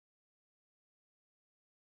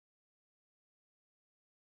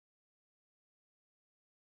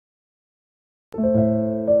ಬೆಳಗ್ಗೆ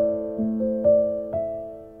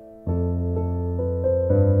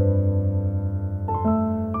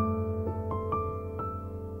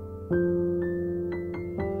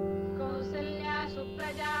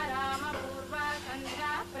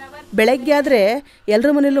ಆದರೆ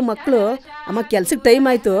ಎಲ್ಲರ ಮನೇಲೂ ಮಕ್ಕಳು ಅಮ್ಮ ಕೆಲ್ಸಕ್ಕೆ ಟೈಮ್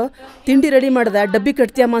ಆಯಿತು, ತಿಂಡಿ ರೆಡಿ ಮಾಡ್ದ, ಡಬ್ಬಿ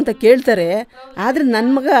ಕಟ್ತೀಯಮ್ಮ ಅಂತ ಕೇಳ್ತಾರೆ. ಆದರೆ ನನ್ನ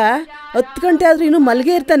ಮಗ 10 ಗಂಟೆ ಆದರೂ ಇನ್ನೂ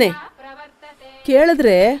ಮಲ್ಗೆ ಇರ್ತಾನೆ.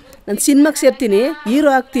 ಕೇಳಿದ್ರೆ ನಾನು ಸಿನಿಮಾಗೆ ಸೇರ್ತೀನಿ,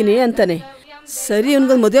 ಹೀರೋ ಆಗ್ತೀನಿ ಅಂತಾನೆ. ಸರಿ,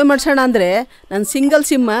 ಇವನಿಗೊಂದು ಮದುವೆ ಮಾಡ್ಸೋಣ ಅಂದರೆ ನಾನು ಸಿಂಗಲ್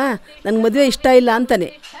ಸಿಂಹ, ನನಗೆ ಮದುವೆ ಇಷ್ಟ ಇಲ್ಲ ಅಂತಾನೆ.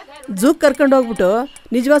 ಝೂಗೆ ಕರ್ಕೊಂಡು ಹೋಗ್ಬಿಟ್ಟು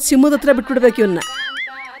ನಿಜವಾದ ಸಿಂಹದ ಹತ್ರ ಬಿಟ್ಬಿಡ್ಬೇಕು ಇವನ್ನ.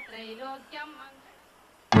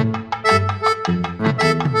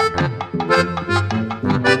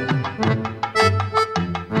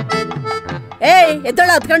 ಏಯ್ ಎದ್ದೋಳ,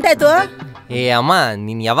 10 ಗಂಟೆ ಆಯ್ತು. ಏ ಅಮ್ಮ,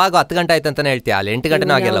 ನೀನ್ ಯಾವಾಗ 10 ಗಂಟೆ ಆಯ್ತು ಅಂತಾನೆ ಹೇಳ್ತೀಯ? ಅಲ್ಲಿ 8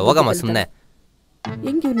 ಗಂಟೆನೂ ಆಗಿಲ್ಲ. ಹೋಗಮ್ಮ ಸುಮ್ಮನೆ.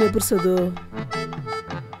 ಹೆಂಗೆ ಇವ್ನ ಎಬ್ಬರಿಸೋದು?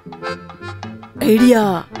 ಐಡಿಯಾ.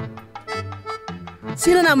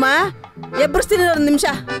 ಸೀನಮ್ಮ ಎಬ್ಬರಿಸ್ತೀನಿ, 1 ನಿಮಿಷ.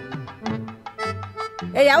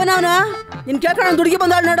 ಏ ಯಾವನವನು? ನಿನ್ ಕೇಳ್ಕೊಂಡು ಒಂದು ಹುಡುಗಿ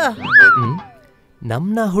ಬಂದವಳು ನೋಡು.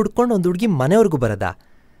 ನಮ್ಮನ್ನ ಹುಡ್ಕೊಂಡು ಒಂದು ಹುಡುಗಿ ಮನೆಯವ್ರಿಗೂ ಬರೋದ?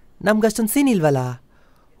 ನಮ್ಗಷ್ಟೊಂದು ಸೀನ್ ಇಲ್ವಲ್ಲ.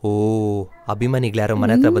 ಓ, ಅಭಿಮಾನಿಗಳು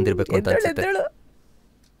ಮನೆ ಹತ್ರ ಬಂದಿರ್ಬೇಕು ಅಂತ ಅನ್ಸುತ್ತೆ.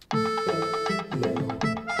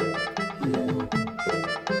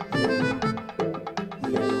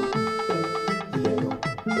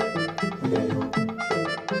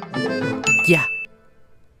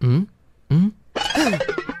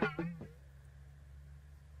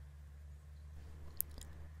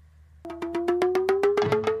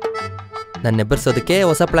 ನನ್ನ ಎಬ್ಬರ್ಸೋದಕ್ಕೆ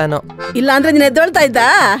ಹೊಸ ಪ್ಲಾನು. ಇಲ್ಲ ಅಂದ್ರೆ ನೀನು ಎದ್ದೊಳ್ತಾ ಇದ್ದ?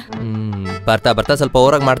 ಬರ್ತಾ ಬರ್ತಾ ಸ್ವಲ್ಪ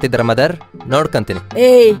ಓವರಾಗಿ ಮಾಡ್ತಿದ್ದಾರ ಮದರ್, ನೋಡ್ಕಂತೀನಿ.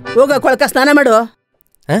 ಏಯ್ ಹೋಗ, ಕೊಳಕ ಸ್ನಾನ ಮಾಡು.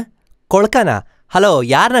 ಕೊಳ್ಕನಾ? ಹಲೋ,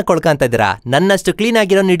 ಯಾರನ್ನ ಕೊಳ್ಕ ಅಂತ ಇದ್ದೀರಾ? ನನ್ನಷ್ಟು ಕ್ಲೀನ್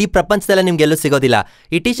ಆಗಿರೋ ಇಡೀ ಪ್ರಪಂಚದಲ್ಲ ನಿಮ್ಗೆಲ್ಲೂ ಸಿಗೋದಿಲ್ಲ.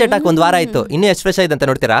 ಈ ಟೀ ಶರ್ಟ್ ಹಾಕಿ 1 ವಾರ ಆಯ್ತು, ಇನ್ನೂ ಎಷ್ಟು ಫ್ರೆಶ್ ಆಗಿದೆ ಅಂತ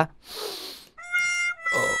ನೋಡ್ತೀರಾ?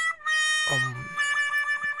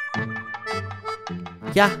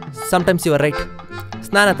 ಯಾ, ಸಮ್ಟೈಮ್ಸ್ ಯು ಆರ್ ರೈಟ್.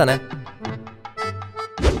 ಸ್ನಾನ ತಾನೆ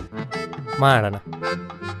ಮಾಡೋಣ.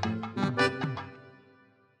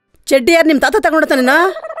 ಚಡ್ಡಿ ಯಾರು ನಿಮ್ಮ ತಾತ ತಗೊಂಡ್ತಾನೇನಾ?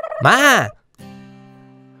 ಮಾ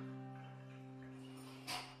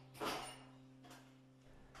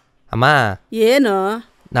ಅಮ್ಮ, ಏನು?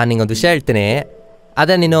 ನಾನು ನಿಂಗೊಂದು ವಿಷಯ ಹೇಳ್ತೀನಿ,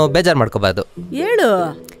 ಅದೇ ನೀನು ಬೇಜಾರು ಮಾಡ್ಕೋಬಾರ್ದು. ಹೇಳು.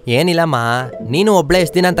 ಏನಿಲ್ಲಮ್ಮ, ನೀನು ಒಬ್ಳೆ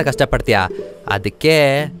ಎಷ್ಟು ದಿನ ಅಂತ ಕಷ್ಟಪಡ್ತೀಯ, ಅದಕ್ಕೆ.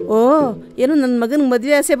 ಓ, ಏನು ನನ್ನ ಮಗನ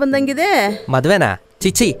ಮದುವೆ ಆಸೆ ಬಂದಂಗಿದೆ? ಮದುವೆನಾ?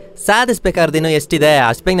 ಚಿಚಿ, ಸಾಧಿಸ್ಬೇಕಾದ್ರೆ ಎಷ್ಟಿದೆ,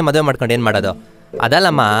 ಅಷ್ಟು ಬೇಗ ಮದುವೆ ಮಾಡ್ಕೊಂಡು ಏನು ಮಾಡೋದು?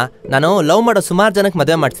 ಅದಲ್ಲಮ್ಮ, ನಾನು ಲವ್ ಮಾಡೋ ಸುಮಾರು ಜನಕ್ಕೆ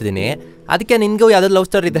ಮದುವೆ ಮಾಡಿಸಿದ್ದೀನಿ. ಅದಕ್ಕೆ ನಿನ್ಗೂ ಯಾವ್ದಾದ್ರು ಲವ್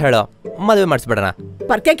ಸ್ಟೋರಿ ಇದೆ ಹೇಳೋ, ಮದುವೆ ಮಾಡಿಸ್ಬಿಡೋಣ.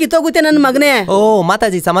 ಪರ್ಕೆ ಕಿತ್ತೋಗುತ್ತೆ ನನ್ನ ಮಗನೇ. ಓ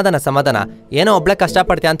ಮಾತಾಜಿ, ಸಮಾಧಾನ ಸಮಾಧಾನ. ಏನೋ ಒಬ್ಳೆ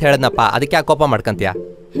ಕಷ್ಟಪಡ್ತೀಯ ಅಂತ ಹೇಳದ್ನಪ್ಪ, ಅದಕ್ಕೆ ಆ ಕೋಪ ಮಾಡ್ಕೊಂತೀಯ?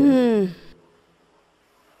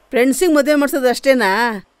 ಫ್ರೆಂಡ್ಸಿಗೆ ಮದುವೆ ಮಾಡಿಸೋದು ಅಷ್ಟೇನಾ?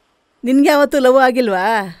 ನಿನ್ಗೆ ಯಾವತ್ತು ಲವ್ ಆಗಿಲ್ವಾ?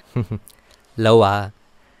 ಲವ್ವಾ?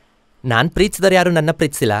 ನಾನು ಪ್ರೀತಿಸಿದವ್ರು ಯಾರು ನನ್ನ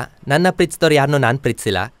ಪ್ರೀತಿಸಿಲ್ಲ, ನನ್ನ ಪ್ರೀತಿಸಿದವ್ರು ಯಾರನ್ನೂ ನಾನು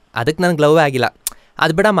ಪ್ರೀತಿಸಿಲ್ಲ. ಅದಕ್ಕೆ ನನಗೆ ಲವ್ವೇ ಆಗಿಲ್ಲ.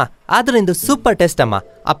 ಅದು ಬಿಡಮ್ಮ, ಆದ್ರೂ ನಿಂದು ಸೂಪರ್ ಟೇಸ್ಟ್ ಅಮ್ಮ.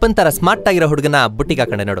 ಅಪ್ಪನ ಥರ ಸ್ಮಾರ್ಟ್ ಆಗಿರೋ ಹುಡುಗನ ಬುಟ್ಟಿಗೆ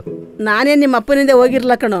ಹಾಕೊಂಡೆ ನೋಡು. ನಾನೇ ನಿಮ್ಮ ಅಪ್ಪನಿಂದ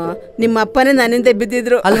ಹೋಗಿರ್ಲ ಕಣೋ, ನಿಮ್ಮ ಅಪ್ಪನೇ ನನ್ನಿಂದ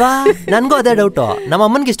ಬಿದ್ದಿದ್ರು ಅಲ್ವಾ? ನನಗೂ ಅದೇ ಡೌಟು. ನಮ್ಮ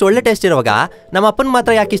ಅಮ್ಮನಿಗೆ ಇಷ್ಟು ಒಳ್ಳೆ ಟೇಸ್ಟ್ ಇರುವಾಗ ನಮ್ಮ ಅಪ್ಪನ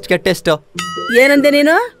ಮಾತ್ರ ಯಾಕೆ ಇಷ್ಟು ಕೆಟ್ಟ ಟೇಸ್ಟು? ಏನಂದೆ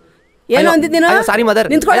ನೀನು? ಏನು ಅಂದಿದ್ದೀನೋ? ಸಾರಿ ಮದರ್,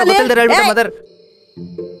 ಹೇಳ್ಬಿಟ್ಟೆ ಮದರ್.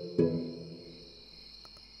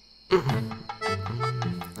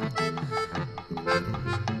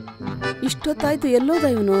 ಇಷ್ಟೊತ್ತಾಯ್ತು, ಎಲ್ಲೋದ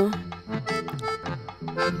ಇವನು?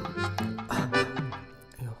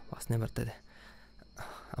 ಅಯ್ಯೋ, ವಾಸನೆ ಬರ್ತಾಯಿದೆ.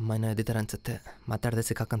 ಅಮ್ಮ ಏನೋ ಎದ್ದಿದ್ದಾರೆ ಅನ್ಸುತ್ತೆ. ಮಾತಾಡದೆ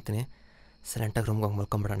ಸಿಕ್ಕಾಕಂತೀನಿ. ಸೈಲೆಂಟಾಗಿ ರೂಮ್ಗೆ ಹೋಗಿ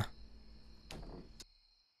ಮಲ್ಕೊಂಬಿಡೋಣ.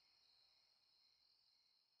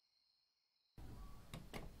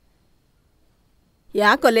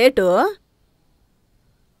 ಯಾಕೋ ಲೇಟು?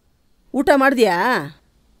 ಊಟ ಮಾಡಿದ್ಯಾ?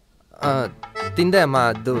 ತಿಂದೆ ಅಮ್ಮ,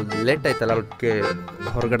 ಅದು ಲೇಟ್ ಆಯ್ತಲ್ಲ, ಅದಕ್ಕೆ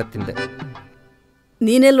ಹೊರಗಡೆ ತಿಂದೆ.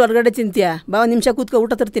 ನೀನೆಲ್ಲಿ ಹೊರಗಡೆ ತಿಂತೀಯಾ? ಬಾ, 1 ನಿಮಿಷ ಕೂತ್ಕೊ,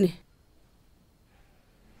 ಊಟ ತರ್ತೀನಿ.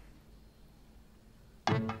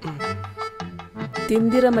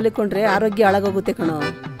 ತಿಂದಿರ ಮಲಿಕೊಂಡ್ರೆ ಆರೋಗ್ಯ ಹಾಳಾಗೋಗುತ್ತೆ ಕಣೋ.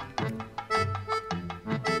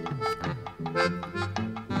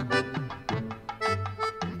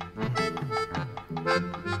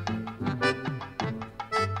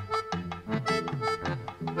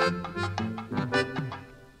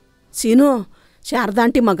 ಸೀನು, ಶಾರದಾ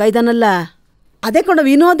ಆಂಟಿ ಮಗ ಇದ್ದಾನಲ್ಲ, ಅದೇ ಕಣೋ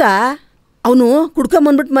ವಿನೋದ. ಅವನು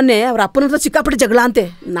ಕುಡ್ಕೊಂಬಂದ್ಬಿಟ್ಟು ಮೊನ್ನೆ ಅವ್ರ ಅಪ್ಪನ ಹತ್ರ ಸಿಕ್ಕಾಪಟ್ಟೆ ಜಗಳ ಅಂತೆ.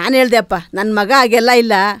 ನಾನು ಹೇಳ್ದೆ, ಅಪ್ಪ ನನ್ನ ಮಗ ಹಾಗೆಲ್ಲ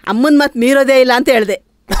ಇಲ್ಲ, ಅಮ್ಮನ ಮಾತು ಮೀರೋದೇ ಇಲ್ಲ ಅಂತ ಹೇಳ್ದೆ.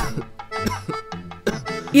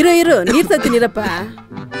 ಇರು ನೀರು ತತ್ತೀನಿರಪ್ಪ.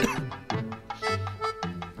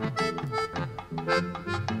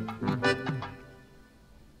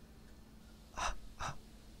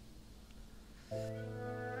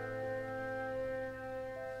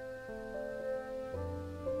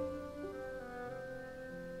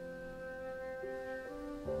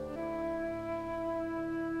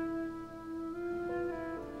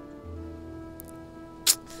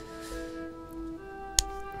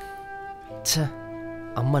 ಛ,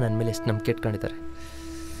 ಅಮ್ಮ ನನ್ನ ಮೇಲೆ ಎಷ್ಟು ನಂಬಿಕೆ ಇಟ್ಕೊಂಡಿದ್ದಾರೆ.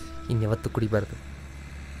 ಇನ್ಯಾವತ್ತೂ ಕುಡಿಬಾರ್ದು.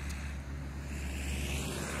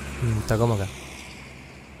 ತಗೋ ಮಗ.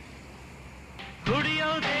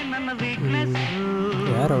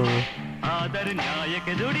 ಯಾರು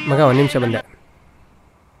ಮಗ? ಒಂದು ನಿಮಿಷ ಬಂದೆ.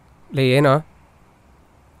 ಲೇ ಏನೋ?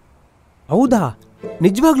 ಹೌದಾ,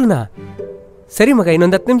 ನಿಜವಾಗ್ಲೂನಾ? ಸರಿ ಮಗ,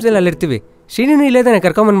 ಇನ್ನೊಂದು 10 ನಿಮಿಷದಲ್ಲಿ ಅಲ್ಲಿರ್ತೀವಿ. ಶ್ರೀನಿನೂ ಇಲ್ಲೇ ತಾನೆ,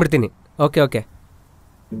 ಕರ್ಕೊಂಬಂದ್ಬಿಡ್ತೀನಿ. Okay okay.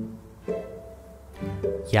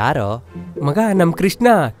 ಯಾರೋ ಮಗ? ನಮ್ಮ ಕೃಷ್ಣ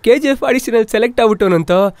KGF ಆಡಿಷನಲ್ಲಿ ಸೆಲೆಕ್ಟ್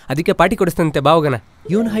ಆಗ್ಬಿಟ್ಟವನಂತೋ, ಅದಕ್ಕೆ ಪಾರ್ಟಿ ಕೊಡಿಸ್ತಂತೆ, ಬಾ ಹೋಗೋಣ.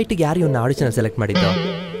 ಇವನ್ ಹೈಟಿಗೆ ಯಾರು ಇವನ್ನ ಆಡಿಷನ್ ಸೆಲೆಕ್ಟ್ ಮಾಡಿದ್ದು?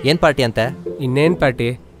 ಏನು ಪಾರ್ಟಿ ಅಂತೆ? ಇನ್ನೇನು ಪಾರ್ಟಿ?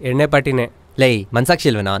 ಎಣ್ಣೆ ಪಾರ್ಟಿನೇ. ಲೈ ಮನ್ಸಾಕ್ಷಿ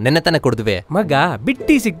ಇಲ್ವೇನೋ? ನೆನ್ನೆ ತಾನೆ ಕುಡ್ದ್ವಿ. ಮಗ,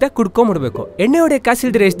 ಬಿಟ್ಟಿ ಸಿಗ್ದಾಗ ಕುಡ್ಕೊಂಬಿಡ್ಬೇಕು. ಎಣ್ಣೆ ಹೊಡೆಯ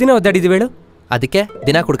ಕಾಸಿಲ್ದ್ರೆ ಎಷ್ಟು ದಿನ ಒದ್ದಾಡಿದ್ವಿ ಹೇಳು? ಅದಕ್ಕೆ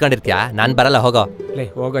ದಿನ ಕುಡ್ಕೊಂಡಿರ್ತೀಯಾ? ನಾನು ಬರಲ್ಲ, ಹೋಗೋ. ಲೇ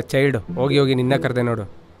ಹೋಗೋ ಚೈಲ್ಡು, ಹೋಗಿ ಹೋಗಿ ನಿನ್ನ ಕರೆದೆ ನೋಡು.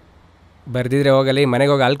 ಬರ್ದಿದ್ರೆ ಹೋಗಲಿ,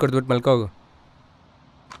 ಮನೆಗೆ ಹೋಗಿ ಹಾಲು ಕುಡ್ದ್ಬಿಟ್ಟು ಮಲ್ಕೋಗು.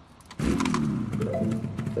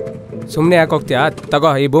 ಸುಮ್ಮನೆ ಯಾಕೆ ಹೋಗ್ತೀಯಾ? ತಗೋ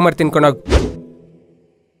ಈ ಬೂಮರ್ ತಿನ್ಕೊಂಡೋಗಿ.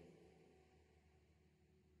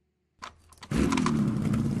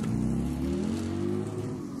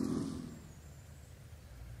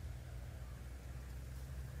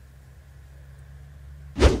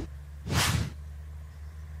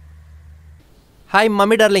 ಹಾಯ್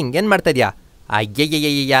ಮಮ್ಮಿ ಡಾರ್ಲಿಂಗ್, ಏನು ಮಾಡ್ತಾ ಇದೆಯಾ?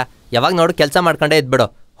 ಅಯ್ಯಯ್ಯಯ್ಯ, ಯಾವಾಗ ನೋಡು ಕೆಲಸ ಮಾಡ್ಕೊಂಡೇ ಇದ್ಬಿಡು.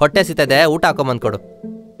 ಹೊಟ್ಟೆ ಸಿಗ್ತದೆ, ಊಟ ಹಾಕೊಂಬಂದ್ಕೊಡು.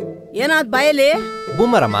 ಏನಾದ್ ಬಾಯಲ್ಲಿ?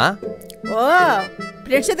 ಬೂಮರಮ್ಮ. ಓ,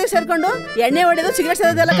 ಫ್ರೆಂಡ್ಸ್ ಜೊತೆ ಸೇರ್ಕೊಂಡು ಎಣ್ಣೆ ಹೊಡೆದು ಸಿಗರೇಟ್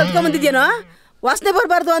ಸೇದೋದೆಲ್ಲ ಕಲ್ತ್ಕೊಂಡ್ ಬಂದಿದ್ಯೇನೋ? ವಾಸನೆ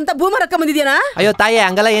ಬರಬಾರ್ದು ಅಂತ ಬೂಮರ್ ಹಾಕೊಂಡ್ ಬಂದಿದ್ಯಾನಾ? ಅಯ್ಯೋ ತಾಯಿ,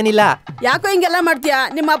 ಹಂಗಲ್ಲ ಏನಿಲ್ಲ. ಯಾಕೋ ಹಿಂಗೆಲ್ಲ ಮಾಡ್ತೀಯಾ?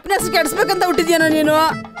 ನಿಮ್ಮ ಅಪ್ಪನ ಹೆಸರು ಕೆಡಿಸ್ಬೇಕಂತ ಹುಟ್ಟಿದ್ಯಾನೋ ನೀನು?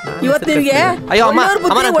 ಇವತ್ತು ನಿನ್ಗೆ ಅಯ್ಯೋ ಅಮ್ಮ,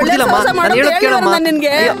 ಒಳ್ಳೆ ಕೆಲಸ ಮಾಡೋದು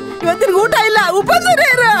ನಿನ್ಗೆ. ಇವತ್ತಿನ ಊಟ ಇಲ್ಲ, ಉಪವಾಸನೇ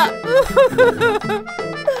ಇರು.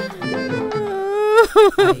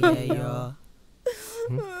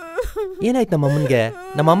 ಏನಾಯ್ತು ನಮ್ಮಮ್ಮನ್ಗೆ?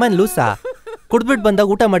 ನಮ್ಮಮ್ಮ ಏನು ಲೂಸಾ? ಕುಡ್ಬಿಟ್ಟು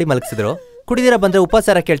ಬಂದಾಗ ಊಟ ಮಾಡಿ ಮಲಗಿಸಿದ್ರು, ಕುಡಿದಿರ ಬಂದರೆ ಉಪವಾಸ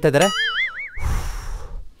ಕೇಳ್ತಾ ಇದ್ದಾರೆ.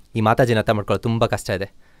 ಈ ಮಾತಾಜಿನ ಅರ್ಥ ಮಾಡ್ಕೊಳ್ಳೋ ತುಂಬ ಕಷ್ಟ ಇದೆ.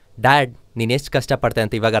 ಡ್ಯಾಡ್, ನೀನು ಎಷ್ಟು ಕಷ್ಟಪಡ್ತೆ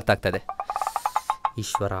ಅಂತ ಇವಾಗ ಅರ್ಥ ಆಗ್ತದೆ.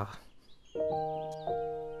 ಈಶ್ವರ.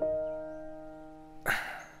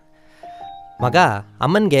 ಮಗ,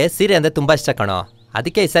 ಅಮ್ಮನಿಗೆ ಸೀರೆ ಅಂದರೆ ತುಂಬ ಇಷ್ಟ ಕಣೋ.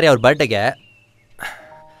 ಅದಕ್ಕೆ ಈ ಸಾರಿ ಅವ್ರ ಬರ್ಡೇಗೆ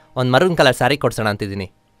ಒಂದು ಮರೂನ್ ಕಲರ್ ಸ್ಯಾರಿ ಕೊಡ್ಸೋಣ ಅಂತಿದ್ದೀನಿ.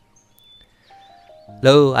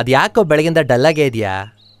 ಲೋ, ಅದು ಯಾಕೋ ಬೆಳಗಿಂದ ಡಲ್ಲಾಗೇ ಇದೆಯಾ?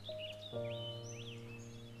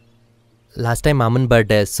 ಲಾಸ್ಟ್ ಟೈಮ್ ಅಮ್ಮನ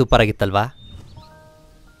ಬರ್ಡೇ ಸೂಪರ್ ಆಗಿತ್ತಲ್ವಾ?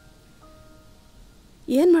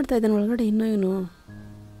 ಏನು ಮಾಡ್ತಾ ಇದ್ದಾನೆ ಒಳಗಡೆ ಇನ್ನೂ ಇವನು?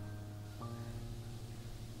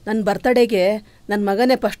 ನನ್ನ ಬರ್ತಡೇಗೆ ನನ್ನ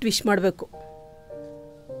ಮಗನೇ ಫಸ್ಟ್ ವಿಶ್ ಮಾಡಬೇಕು.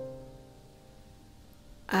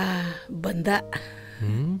 ಬಂದ.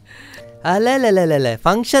 ಅಲ್ಲೇ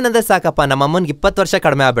ಫಂಕ್ಷನ್ ಅಂದರೆ ಸಾಕಪ್ಪ, ನಮ್ಮ ಅಮ್ಮನಿಗೆ 20 ವರ್ಷ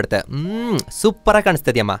ಕಡಿಮೆ ಆಗ್ಬಿಡುತ್ತೆ. ಸೂಪರಾಗಿ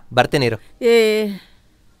ಕಾಣಿಸ್ತಿದ್ಯಮ್ಮ. ಬರ್ತೀನಿ ಇರು.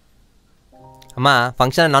 ಅಮ್ಮ,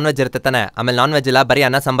 ಫಂಕ್ಷನ್ ನಾನ್ ವೆಜ್ ಇರುತ್ತೆ ತಾನೆ? ಆಮೇಲೆ ನಾನ್ ವೆಜ್ ಇಲ್ಲ, ಬರೀ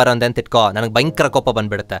ಅನ್ನ ಸಾಂಬಾರು ಅಂದೆ ಅಂತ ಇಟ್ಕೋ. ನನಗೆ ಭಯಂಕರ ಕೋಪ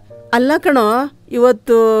ಬಂದ್ಬಿಡುತ್ತೆ. ಅಲ್ಲ ಕಣೋ,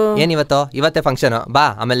 ಇವತ್ತು ಏನಿವತ್ತು? ಇವತ್ತೇ ಫಂಕ್ಷನು, ಬಾ.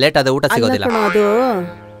 ಆಮೇಲೆ ಲೇಟ್ ಆದ ಊಟ ಸಿಗೋದಿಲ್ಲ.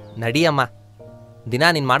 ನಡಿಯಮ್ಮ. ದಿನ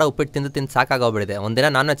ನೀನು ಮಾಡೋ ಉಪ್ಪಿಟ್ಟು ತಿಂದು ತಿಂದು ಸಾಕಾಗೋಗ್ಬಿಡಿದೆ. ಒಂದಿನ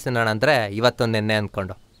ನಾನ್ ವೆಜ್ ತಿನ್ನೋಣ ಅಂದರೆ ಇವತ್ತೊಂದು ನೆನ್ನೆ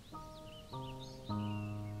ಅಂದ್ಕೊಂಡು.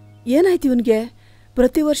 ಏನಾಯ್ತು ಇವನಿಗೆ?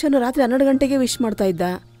 ಪ್ರತಿ ವರ್ಷನೂ ರಾತ್ರಿ 12 ಗಂಟೆಗೆ ವಿಶ್ ಮಾಡ್ತಾ ಇದ್ದ.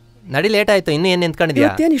 ನಡಿ, ಲೇಟ್ ಆಯ್ತು. ಇನ್ನೂ ಏನು ನಿಂತ್ಕೊಂಡಿದ್ಯಾ?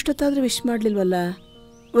 ಇವತ್ತೇನು ಇಷ್ಟೊತ್ತಾದ್ರೂ ವಿಶ್ ಮಾಡ್ಲಿಲ್ವಲ್ಲ?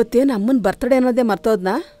 ಇವತ್ತೇನು ಅಮ್ಮನ ಬರ್ತಡೇ ಅನ್ನೋದೇ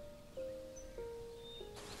ಮರ್ತೋದ್ನಾ?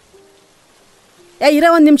 ಇರ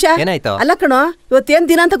ಒಂದ್ ನಿಮಿಷ. ಏನಾಯ್ತು? ಅಲ್ಲ ಕಣೋ, ಇವತ್ತೇನ್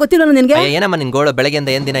ದಿನ ಅಂತ ಗೊತ್ತಿಲ್ಲ ನಿನ್ಗೆ? ಏನಮ್ಮ ನಿನ್ ಗೋಳು? ಬೆಳಗ್ಗೆಯಿಂದ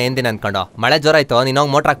ಏನ್ ದಿನ ಅನ್ಕೊಂಡು ಮಳೆ ಜೋರ ಆಯ್ತು. ನೀನ್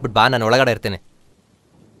ಹೋಗಿ ಮೋಟರ್ ಹಾಕ್ಬಿಟ್ಟು ಬಾ, ನಾನು ಒಳಗಡೆ ಇರ್ತೀನಿ.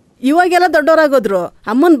 ಇವಾಗೆಲ್ಲ ದೊಡ್ಡವರಾಗೋದ್ರು.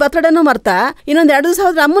 ಅಮ್ಮನ ಬರ್ತಡೇನೂ ಮರ್ತಾ, ಇನ್ನೊಂದು 2 ದಿವಸ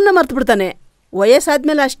ಹೋದ್ರೆ ಅಮ್ಮನ್ನ ಮರ್ತು ಬಿಡ್ತಾನೆ.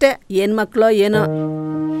 ವಯಸ್ಸಾದ್ಮೇಲೆ ಅಷ್ಟೇ, ಏನ್ ಮಕ್ಳೋ ಏನೋ.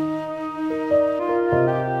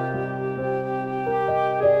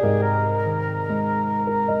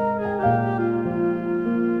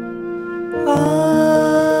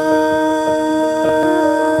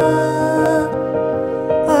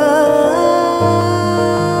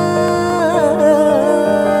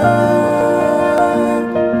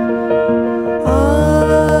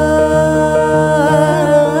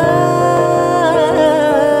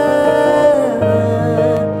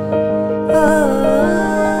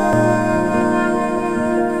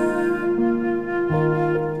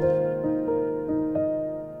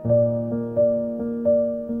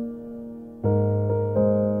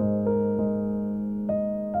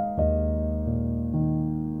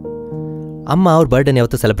 ಅಮ್ಮ ಅವ್ರ ಬರ್ಡೇನ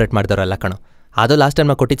ಯಾವತ್ತೂ ಸೆಲೆಬ್ರೇಟ್ ಮಾಡಿದವರಲ್ಲ ಕಣೋ. ಅದು ಲಾಸ್ಟ್ ಟೈಮ್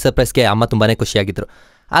ನಾವು ಕೊಟ್ಟಿದ್ದ ಸರ್ಪ್ರೈಸ್ಗೆ ಅಮ್ಮ ತುಂಬಾ ಖುಷಿಯಾಗಿದ್ರು.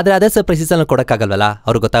 ಆದರೆ ಅದೇ ಸರ್ಪ್ರೈಸನ್ನು ಕೊಡೋಕ್ಕಾಗಲ್ವಲ್ಲ,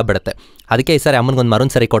 ಅವ್ರಿಗೆ ಗೊತ್ತಾಗ್ಬಿಡುತ್ತೆ. ಅದಕ್ಕೆ ಈ ಸಾರಿ ಅಮ್ಮನಿಗೊಂದು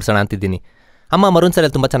ಮರೂನ್ ಸರಿ ಕೊಡ್ಸೋಣ ಅಂತಿದ್ದೀನಿ. ಅಮ್ಮ ಮರೂನ್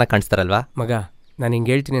ಸರಿಯಲ್ಲಿ ತುಂಬ ಚೆನ್ನಾಗಿ ಕಾಣಿಸ್ತಾರಲ್ವಾ? ಮಗ, ನಾನು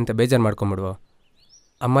ಹಿಂಗೆ ಹೇಳ್ತೀನಿ ಅಂತ ಬೇಜಾರು ಮಾಡ್ಕೊಂಬಿಡುವ.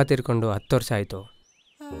 ಅಮ್ಮ ತೀರ್ಕೊಂಡು 10 ವರ್ಷ ಆಯಿತು.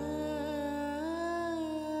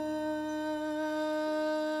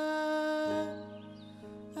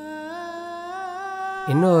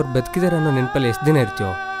 ಇನ್ನೂ ಅವ್ರು ಬದುಕಿದಾರೆ ಅನ್ನೋ ನೆನಪಲ್ಲಿ ಎಷ್ಟು ದಿನ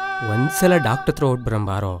ಇರ್ತೀಯೋ? ಒಂದ್ಸಲ ಡಾಕ್ಟರ್ ಹತ್ರ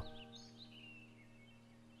ಹೊಟ್ಬರಂಬಾರೋ.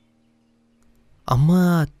 ಅಮ್ಮ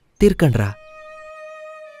ತೀರ್ಕೊಂಡ್ರ?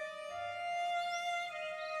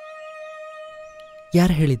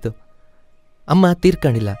 ಯಾರು ಹೇಳಿದ್ದು? ಅಮ್ಮ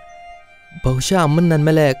ತೀರ್ಕೊಂಡಿಲ್ಲ. ಬಹುಶಃ ಅಮ್ಮನ ನನ್ನ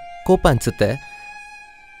ಮೇಲೆ ಕೋಪ ಅನಿಸುತ್ತೆ.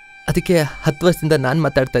 ಅದಕ್ಕೆ 10 ವರ್ಷದಿಂದ ನಾನು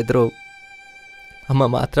ಮಾತಾಡ್ತಾಯಿದ್ರು, ಅಮ್ಮ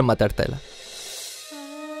ಮಾತ್ರ ಮಾತಾಡ್ತಾ ಇಲ್ಲ.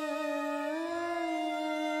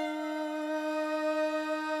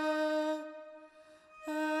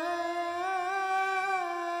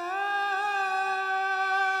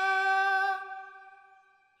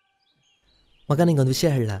 ಮಗ, ನಿಂಗೊಂದು ವಿಷಯ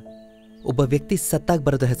ಹೇಳ. ಒಬ್ಬ ವ್ಯಕ್ತಿ ಸತ್ತಾಗಿ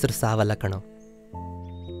ಬರೋದ್ರ ಹೆಸರು ಸಾವಲ್ಲ ಕಣೋ.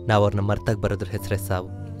 ನಾವು ಅವ್ರನ್ನ ಮರ್ತಾಗಿ ಬರೋದ್ರ ಹೆಸರೇ ಸಾವು.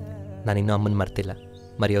 ನಾನಿನ್ನೂ ಅಮ್ಮನ ಮರ್ತಿಲ್ಲ,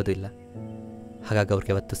 ಮರೆಯೋದು ಇಲ್ಲ. ಹಾಗಾಗಿ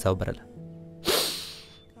ಅವ್ರಿಗೆ ಯಾವತ್ತೂ ಸಾವು ಬರಲ್ಲ.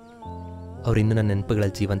 ಅವ್ರು ಇನ್ನೂ ನನ್ನ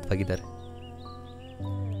ನೆನಪುಗಳಲ್ಲಿ ಜೀವಂತವಾಗಿದ್ದಾರೆ.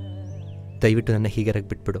 ದಯವಿಟ್ಟು ನನ್ನ ಹೀಗೆರಗೆ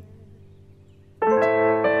ಬಿಟ್ಬಿಡು.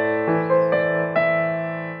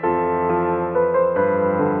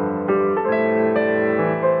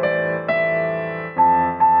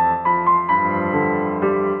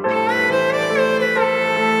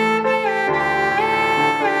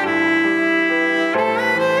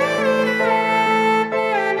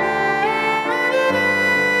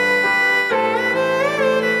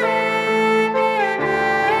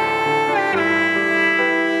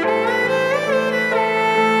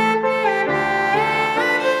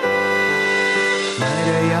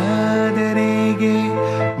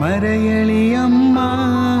 ಮರೆಯಲಿಯಮ್ಮ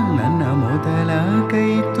ನನ್ನ ಮೊದಲ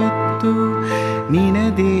ಕೈ ತುತ್ತು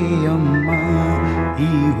ನಿನದೇಯಮ್ಮ. ಈ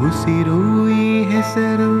ಉಸಿರು ಈ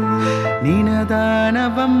ಹೆಸರು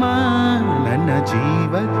ನಿನದಾನವಮ್ಮ. ನನ್ನ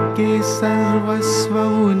ಜೀವಕ್ಕೆ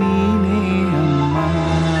ಸರ್ವಸ್ವವು ನೀನೇ ಅಮ್ಮ.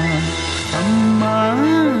 ಅಮ್ಮ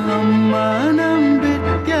ಅಮ್ಮ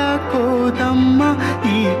ನಂಬೆತ್ಯಾಕೋದಮ್ಮ.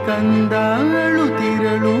 ಈ ಕಂದ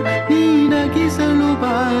ಅಳುತ್ತಿರಳು ನೀನಗಿಸಲು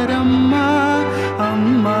ಬಾರಮ್ಮ.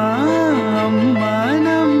 ಅಮ್ಮ ಅಮ್ಮ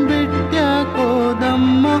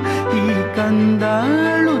ನಂಬೆಟ್ಯಾಕೋದಮ್ಮ. ಈ ಕಂದ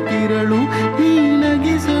ಅಳುತ್ತಿರಳು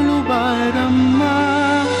ನೀನಗಿಸಲು ಬಾರಮ್ಮ.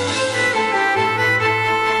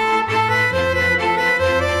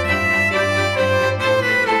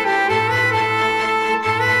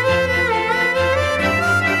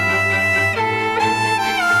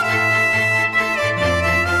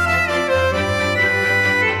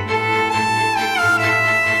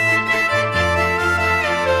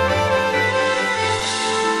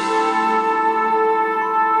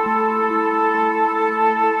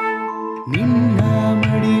 ನಿನ್ನ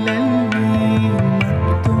ಮಡಿಲಲ್ಲಿ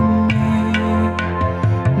ಮತ್ತೊಮ್ಮೆ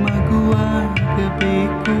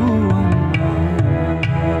ಮಗುವಾಗಬೇಕು ಅಮ್ಮ.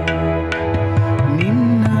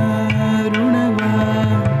 ನಿನ್ನ ಋಣವ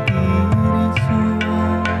ತೀರಿಸುವ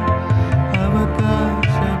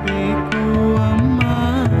ಅವಕಾಶ ಬೇಕು ಅಮ್ಮ.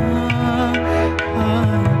 ಆ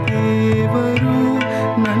ದೇವರು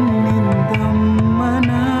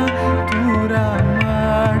ನನ್ನಿಂದಮ್ಮನ ದೂರ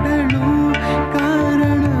ಮಾಡಲು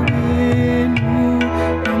ಕಾರಣವೇನು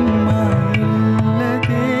ಅಮ್ಮ.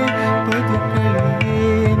 ಇಲ್ಲದೆ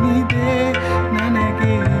ಬದುಕಲೇನಿದೆ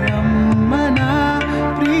ನನಗೆ ಅಮ್ಮನ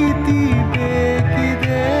ಪ್ರೀತಿ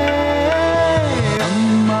ಬೇಕಿದೆ.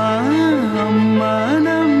 ಅಮ್ಮ ಅಮ್ಮ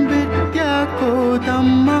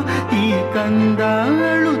ನಂಬೆತ್ಯಾಕೋದಮ್ಮ. ಈ ಕಂದ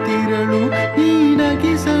ಅಳುತ್ತಿರಳು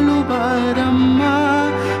ನೀನಗಿಸಲು ಬಾರಮ್ಮ.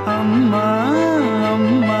 ಅಮ್ಮ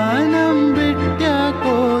ಅಮ್ಮ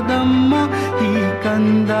ನಂಬೆಟ್ಯಾಕೋದಮ್ಮ. ಈ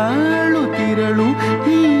ಕಂದ ಅಳುತ್ತಿರಳು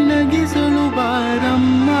ನೀನಗಿಸಲು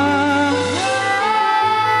ಬಾರಮ್ಮ.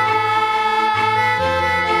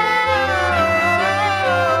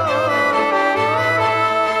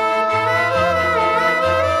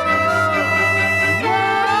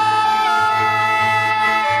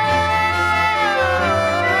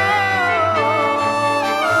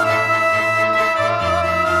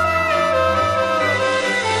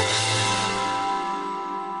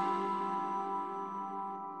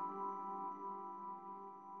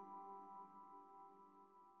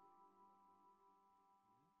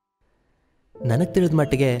 ನನಗೆ ತಿಳಿದ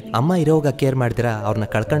ಮಟ್ಟಿಗೆ ಅಮ್ಮ ಇರೋವಾಗ ಕೇರ್ ಮಾಡ್ದಿರ ಅವ್ರನ್ನ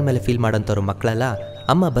ಕಳ್ಕೊಂಡ ಮೇಲೆ ಫೀಲ್ ಮಾಡೋಂಥವ್ರು ಮಕ್ಕಳಲ್ಲ.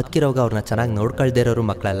 ಅಮ್ಮ ಬದುಕಿರೋವಾಗ ಅವ್ರನ್ನ ಚೆನ್ನಾಗಿ ನೋಡ್ಕೊಳ್ದೇ ಇರೋರು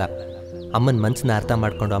ಮಕ್ಕಳಲ್ಲ. ಅಮ್ಮನ ಮನಸ್ಸನ್ನ ಅರ್ಥ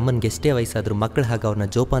ಮಾಡ್ಕೊಂಡು ಅಮ್ಮನಿಗೆ ಎಷ್ಟೇ ವಯಸ್ಸಾದರೂ ಮಕ್ಕಳು ಹಾಗೆ ಅವ್ರನ್ನ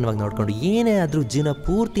ಜೋಪಾನವಾಗಿ ನೋಡಿಕೊಂಡು ಏನೇ ಆದರೂ ಜೀವನ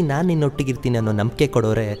ಪೂರ್ತಿ ನಾನು ನಿನ್ನೊಟ್ಟಿಗಿರ್ತೀನಿ ಅನ್ನೋ ನಂಬಿಕೆ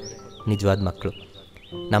ಕೊಡೋರೆ ನಿಜವಾದ ಮಕ್ಕಳು.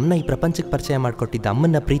 ನಮ್ಮನ್ನ ಈ ಪ್ರಪಂಚಕ್ಕೆ ಪರಿಚಯ ಮಾಡಿಕೊಟ್ಟಿದ್ದ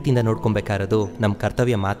ಅಮ್ಮನ ಪ್ರೀತಿಯಿಂದ ನೋಡ್ಕೊಬೇಕಾಗಿರೋದು ನಮ್ಮ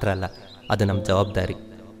ಕರ್ತವ್ಯ ಮಾತ್ರ ಅಲ್ಲ, ಅದು ನಮ್ಮ ಜವಾಬ್ದಾರಿ.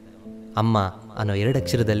 ಅಮ್ಮ ಅನ್ನೋ 2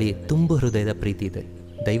 ಅಕ್ಷರದಲ್ಲಿ ತುಂಬ ಹೃದಯದ ಪ್ರೀತಿ ಇದೆ.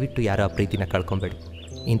 ದಯವಿಟ್ಟು ಯಾರೋ ಆ ಪ್ರೀತಿನ ಕಳ್ಕೊಬೇಡಿ.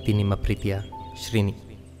 ಇಂತಿ ನಿಮ್ಮ ಪ್ರೀತಿಯ ಶ್ರೀನಿ.